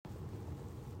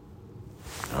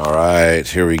All right,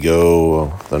 here we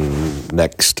go. The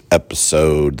next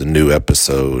episode, the new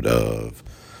episode of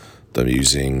the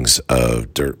musings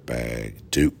of Dirtbag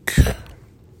Duke.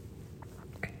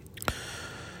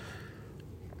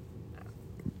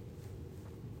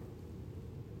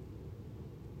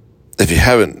 If you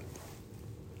haven't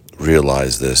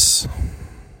realized this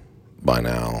by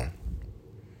now,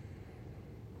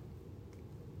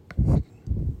 I'm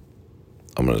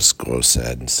going to just go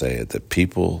ahead and say it, that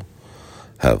people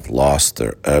have lost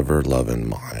their ever-loving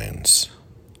minds.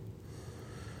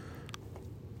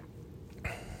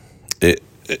 It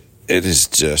is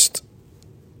just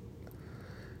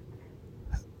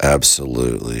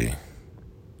absolutely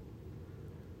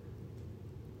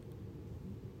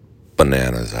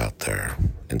bananas out there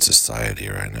in society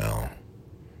right now,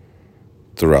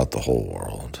 throughout the whole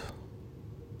world.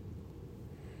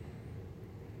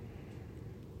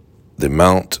 The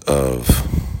amount of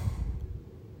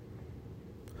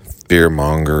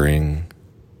fear-mongering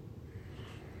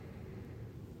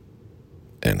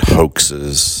and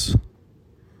hoaxes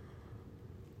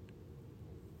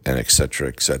and et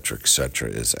cetera,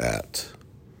 is at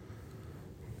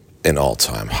an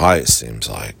all-time high, it seems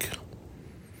like.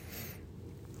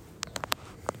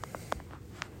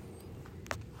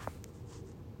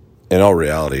 In all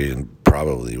reality,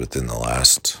 probably within the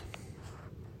last,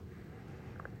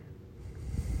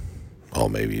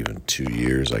 maybe even 2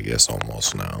 years, I guess,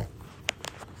 almost now.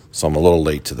 So I'm a little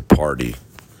late to the party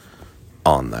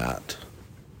on that.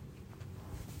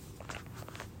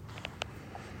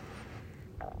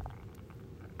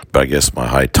 But I guess my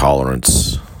high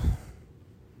tolerance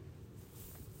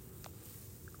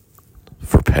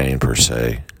for pain, per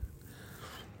se,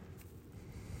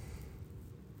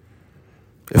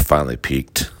 it finally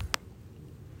peaked.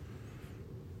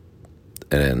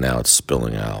 And then now it's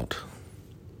spilling out.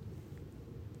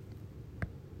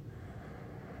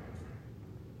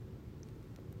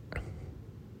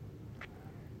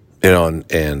 You know,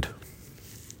 and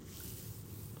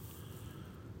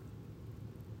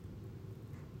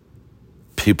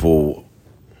people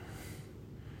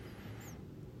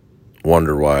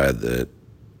wonder why that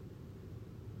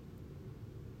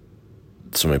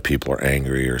so many people are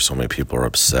angry or so many people are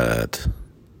upset.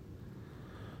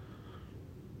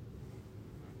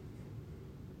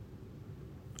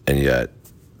 And yet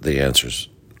the answers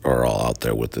are all out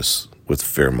there with this, with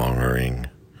fear-mongering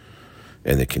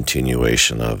and the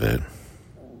continuation of it.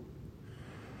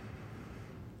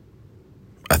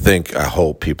 I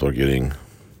hope people are getting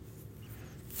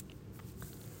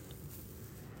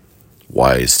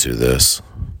wise to this,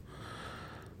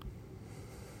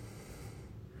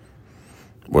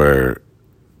 where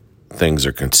things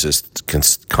are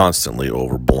constantly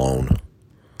overblown.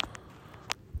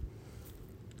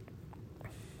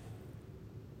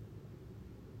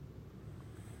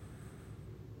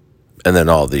 And then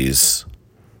all these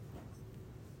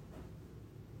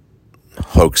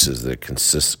hoaxes that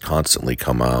constantly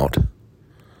come out.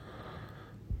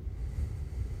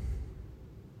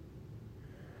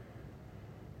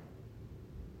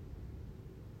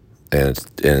 And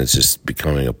it's just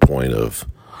becoming a point of,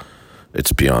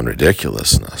 it's beyond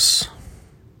ridiculousness.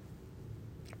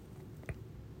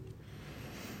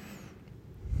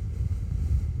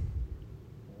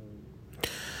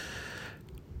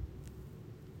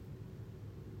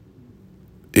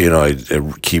 You know, I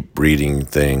keep reading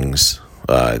things.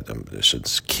 I should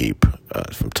keep,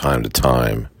 from time to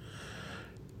time,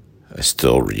 I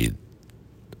still read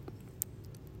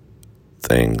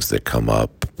things that come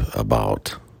up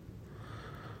about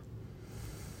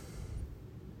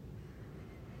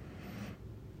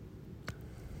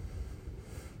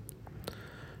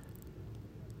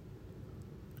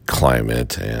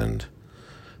climate and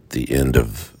the end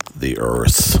of the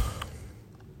earth.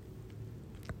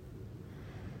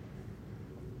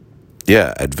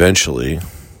 Yeah, eventually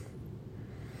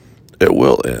it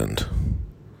will end.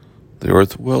 The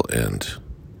earth will end.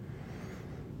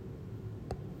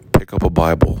 Pick up a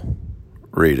Bible,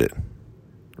 read it.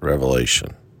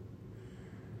 Revelation.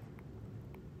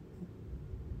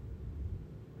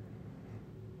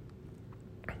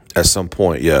 At some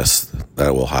point, yes,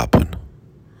 that will happen.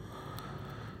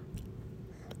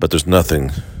 But there's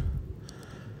nothing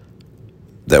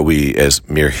that we as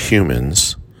mere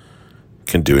humans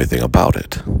can do anything about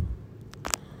it.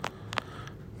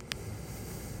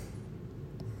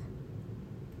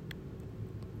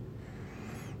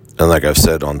 And like I've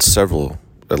said on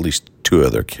at least 2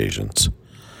 other occasions,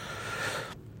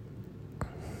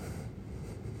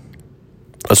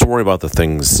 let's worry about the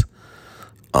things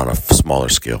on a smaller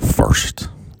scale first.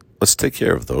 Let's take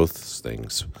care of those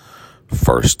things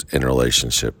first in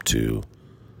relationship to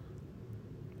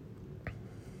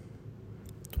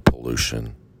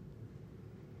pollution,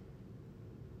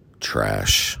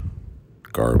 trash,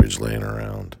 garbage laying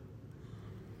around.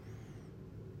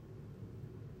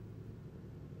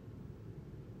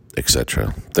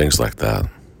 Etc. Things like that.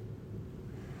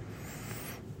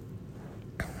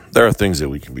 There are things that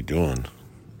we can be doing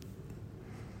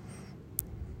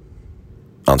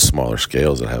on smaller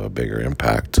scales that have a bigger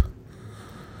impact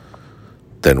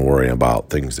than worrying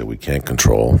about things that we can't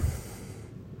control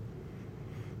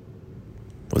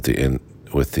with the end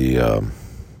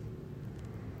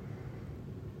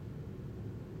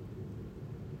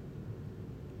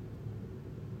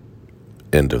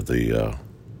of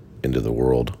the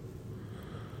world.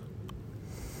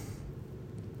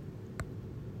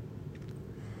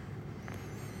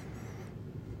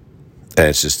 And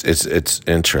it's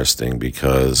interesting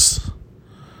because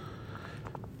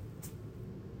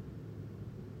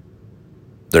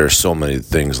there are so many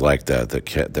things like that that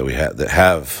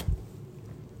have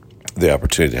the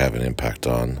opportunity to have an impact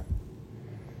on,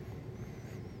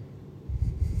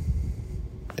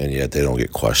 and yet they don't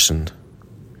get questioned.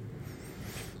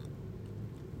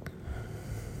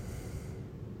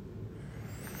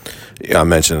 Yeah, I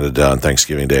mentioned it on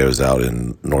Thanksgiving Day. I was out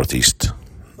in northeast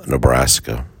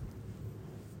Nebraska.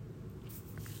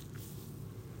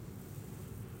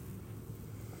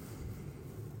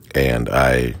 And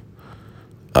I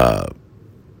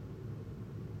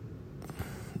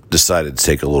decided to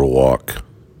take a little walk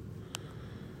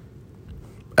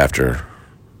after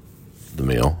the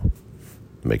meal.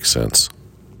 Makes sense.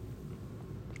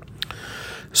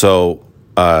 So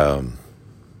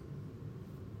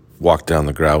walked down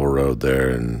the gravel road there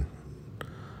and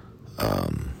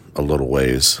a little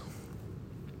ways.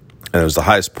 And it was the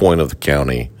highest point of the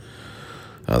county.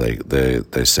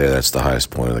 They say that's the highest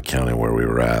point of the county where we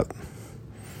were at,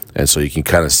 and so you can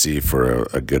kind of see for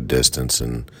a good distance,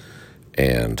 and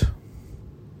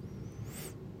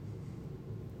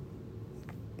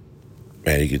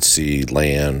man, you could see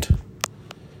land,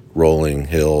 rolling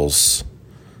hills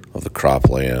of the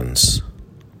croplands,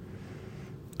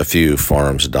 a few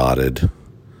farms dotted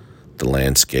the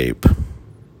landscape,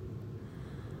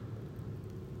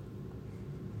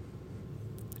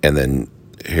 and then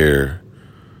here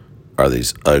are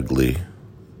these ugly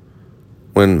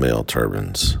windmill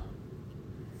turbines.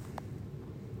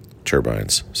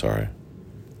 Turbines.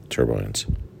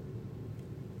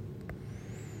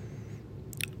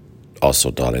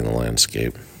 Also dotting the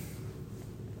landscape.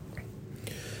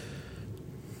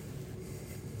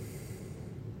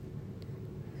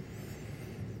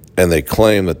 And they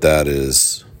claim that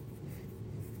is,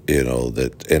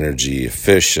 that energy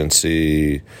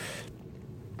efficiency,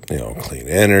 clean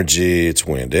energy, it's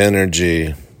wind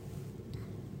energy.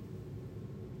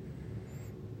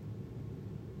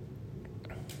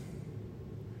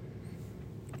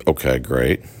 Okay,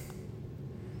 great.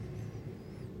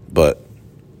 But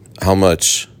how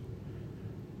much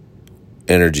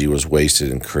energy was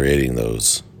wasted in creating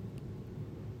those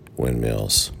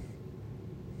windmills?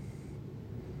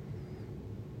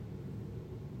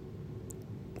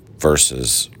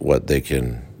 Versus what they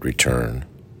can return.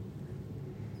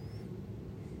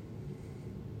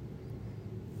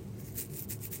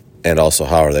 And also,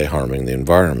 how are they harming the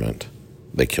environment?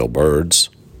 They kill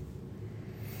birds.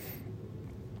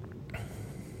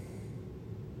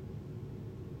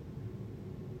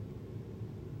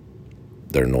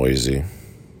 They're noisy.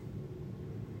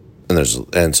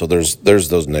 And so there's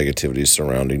those negativities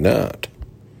surrounding that.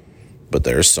 But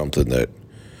there's something that,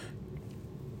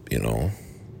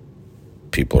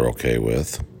 people are okay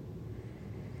with.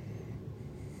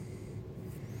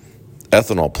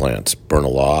 Ethanol plants burn a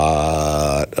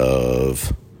lot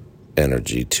of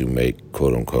energy to make,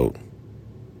 quote unquote,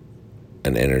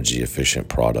 an energy efficient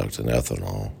product in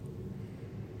ethanol.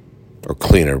 Or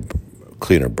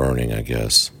cleaner burning, I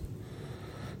guess,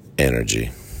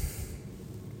 energy.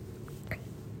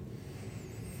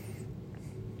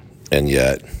 And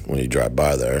yet, when you drive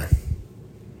by there,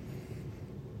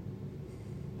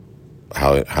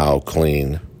 how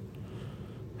clean,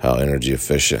 how energy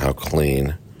efficient, how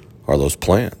clean are those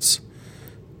plants?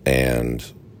 And,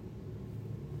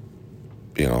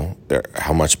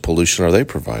 how much pollution are they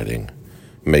providing?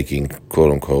 Making,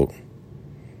 quote unquote,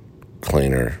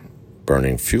 cleaner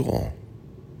burning fuel.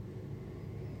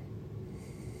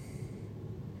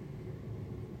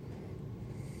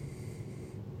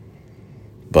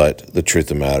 But the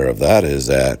truth of the matter of that is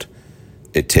that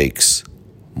it takes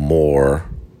more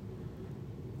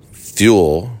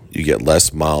fuel. You get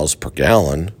less miles per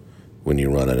gallon when you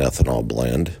run an ethanol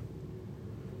blend.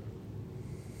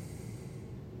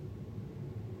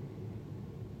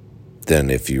 Than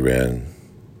if you ran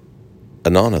a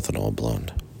non-ethanol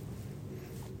blend.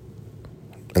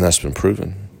 And that's been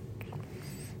proven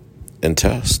in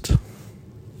test.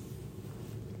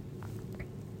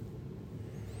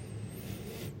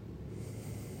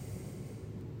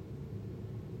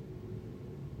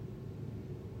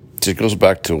 It goes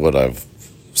back to what I've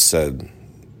said,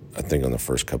 I think, on the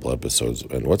first couple episodes.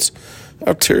 And what's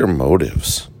ulterior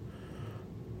motives?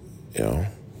 You know,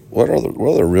 what are the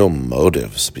real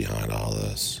motives behind all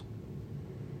this?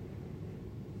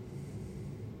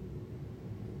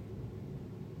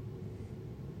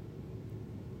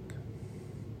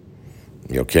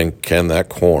 You know, can that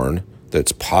corn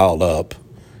that's piled up,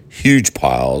 huge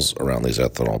piles around these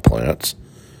ethanol plants,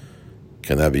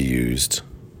 can that be used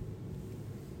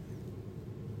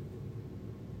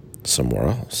somewhere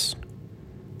else?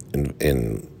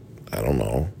 In I don't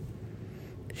know,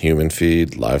 human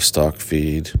feed, livestock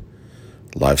feed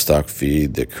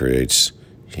that creates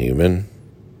human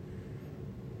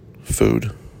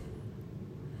food.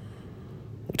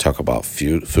 We talk about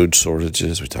food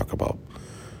shortages. We talk about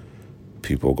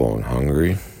people going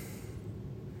hungry.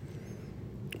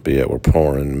 But yet we're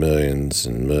pouring millions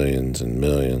and millions and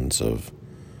millions of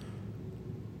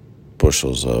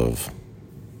bushels of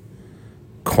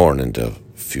corn into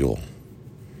fuel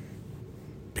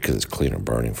because it's cleaner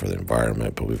burning for the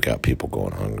environment, but we've got people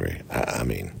going hungry. I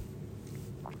mean,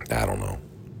 I don't know.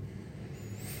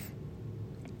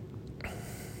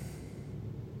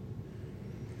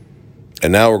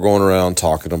 And now we're going around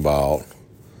talking about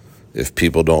if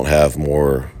people don't have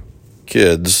more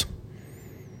kids,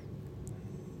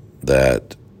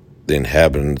 that the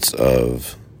inhabitants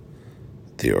of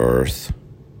the earth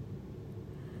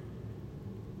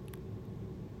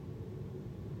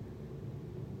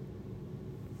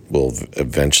will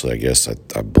eventually, I guess,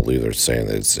 I believe they're saying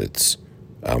that it's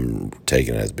I'm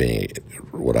taking it as being,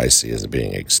 what I see as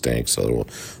being extinct, so there will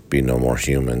be no more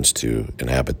humans to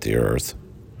inhabit the earth.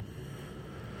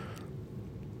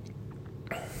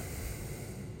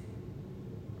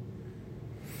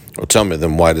 Well, tell me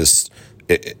then,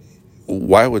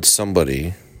 why would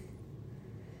somebody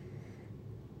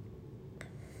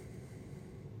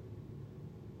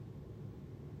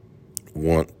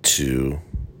want to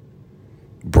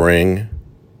bring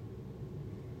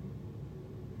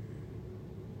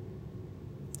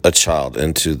a child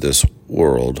into this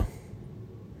world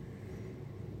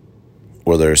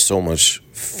where there's so much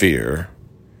fear,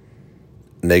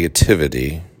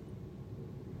 negativity,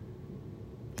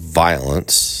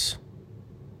 violence,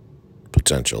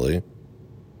 potentially,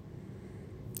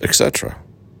 etc.?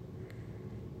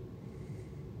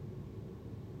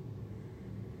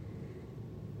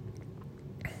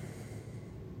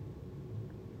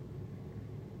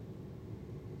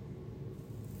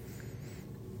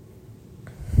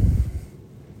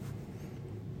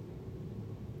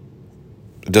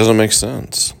 It doesn't make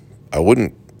sense. I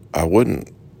wouldn't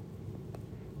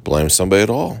blame somebody at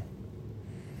all.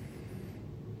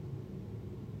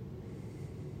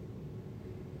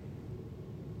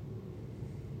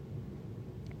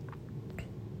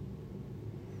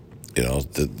 You know,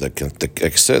 like I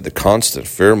said, the constant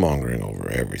fear mongering over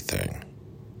everything.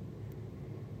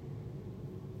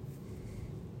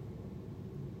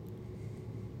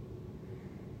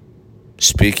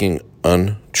 Speaking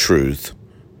untruth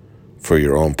for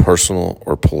your own personal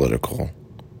or political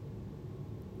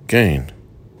gain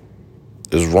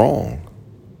is wrong.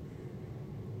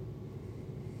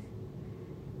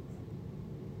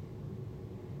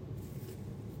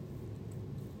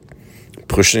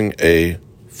 Pushing a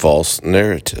false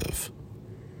narrative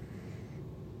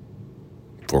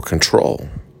for control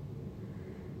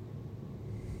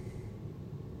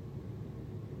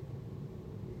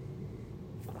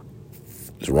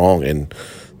is wrong. And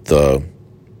the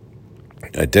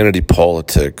identity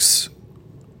politics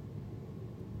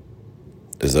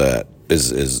is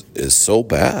so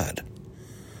bad.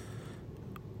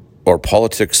 Or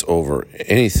politics over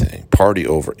anything, party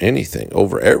over anything,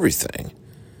 over everything.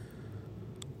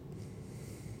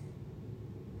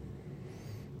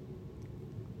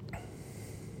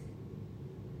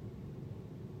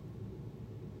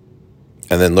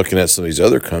 And then looking at some of these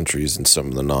other countries and some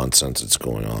of the nonsense that's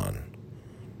going on.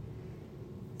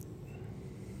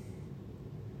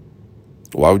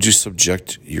 Why would you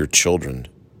subject your children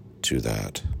to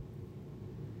that?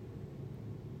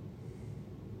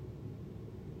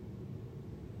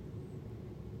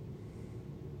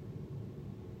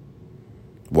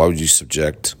 Why would you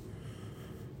subject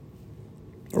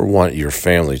or want your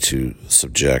family to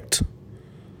subject,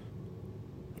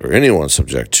 or anyone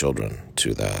subject children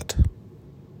to that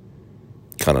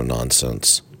kind of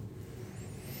nonsense?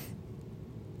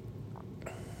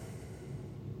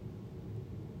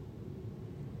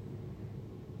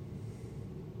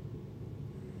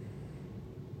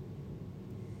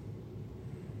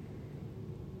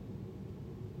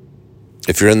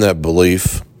 If you're in that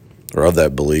belief or of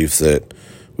that belief that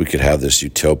we could have this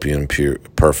utopian,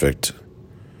 perfect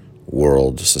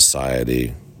world,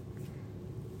 society,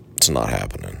 it's not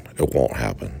happening. It won't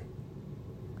happen.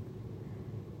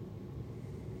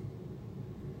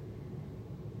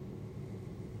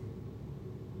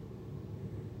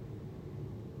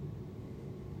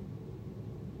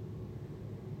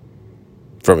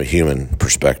 From a human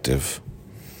perspective,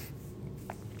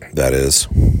 that is.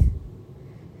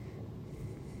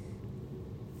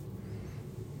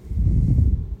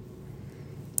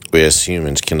 We as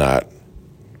humans cannot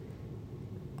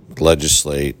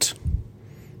legislate,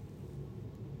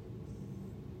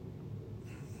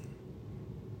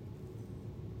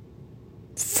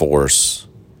 force,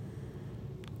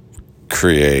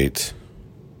 create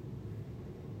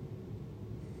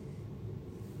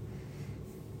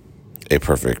a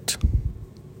perfect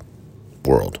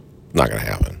world. Not going to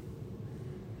happen.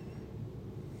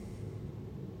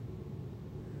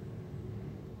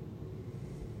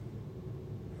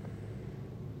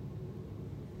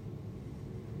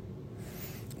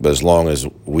 But as long as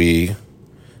we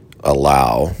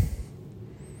allow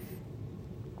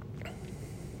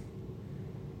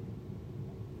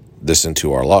this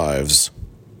into our lives,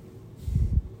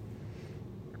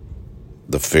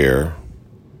 the fear,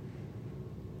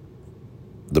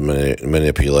 the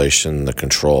manipulation, the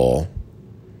control,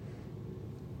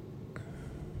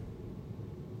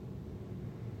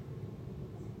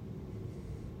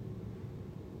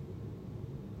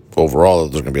 overall,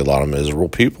 there's going to be a lot of miserable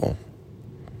people.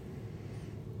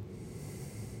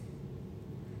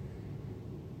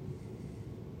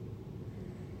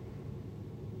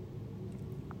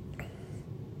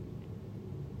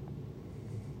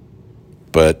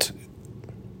 But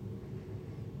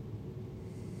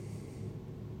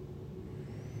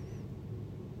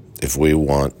if we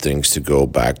want things to go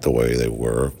back the way they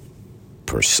were,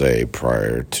 per se,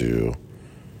 prior to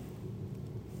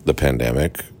the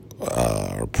pandemic,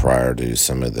 or prior to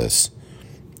some of this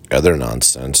other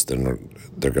nonsense, then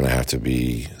there are going to have to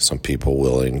be some people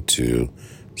willing to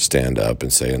stand up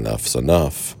and say enough's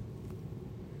enough.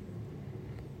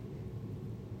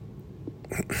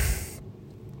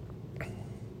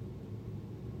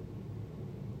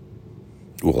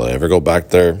 Will I ever go back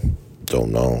there?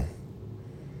 Don't know.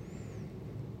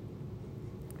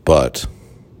 But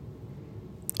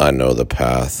I know the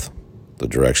path, the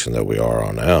direction that we are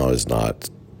on now is not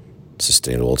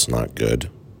sustainable. It's not good.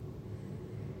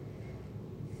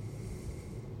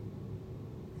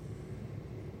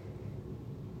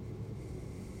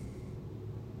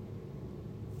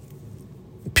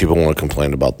 People want to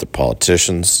complain about the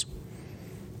politicians,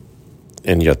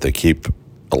 and yet they keep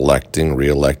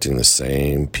re-electing the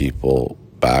same people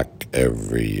back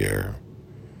every year.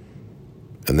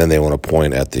 And then they want to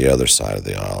point at the other side of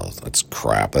the aisle. That's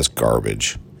crap. That's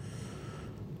garbage.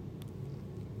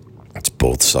 It's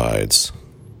both sides.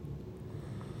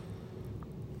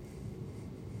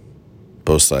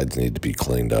 Both sides need to be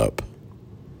cleaned up.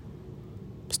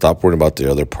 Stop worrying about the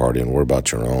other party and worry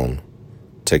about your own.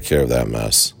 Take care of that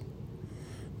mess.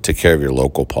 Take care of your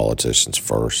local politicians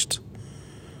first.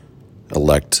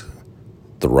 Elect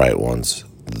the right ones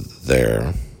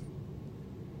there.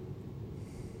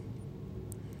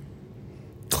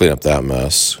 Clean up that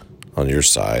mess on your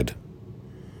side.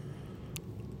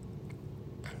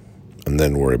 And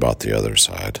then worry about the other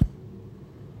side.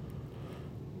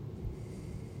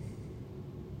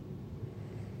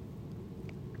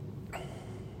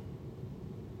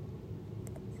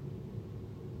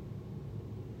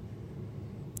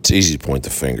 It's easy to point the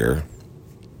finger.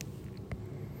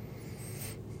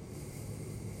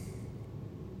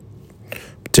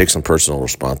 But take some personal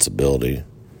responsibility.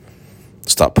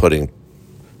 Stop putting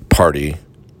party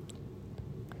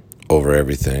over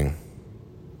everything.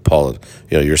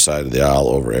 Your side of the aisle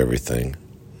over everything.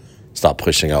 Stop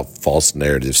pushing out false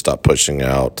narratives. Stop pushing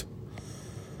out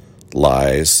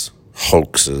lies,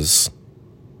 hoaxes.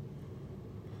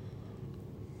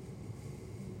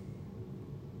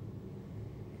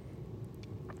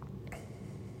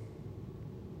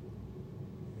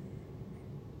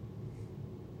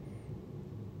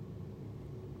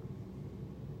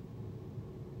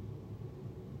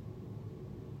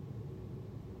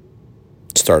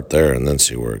 Start there and then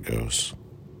see where it goes.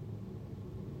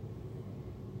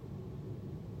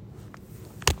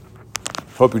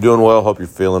 Hope you're doing well. Hope you're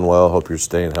feeling well. Hope you're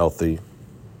staying healthy.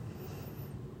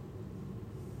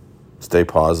 Stay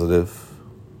positive.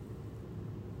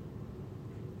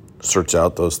 Search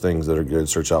out those things that are good.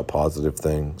 Search out positive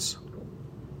things.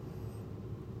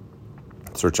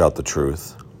 Search out the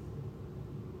truth.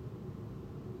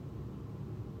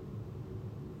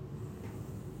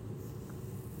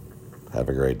 Have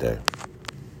a great day.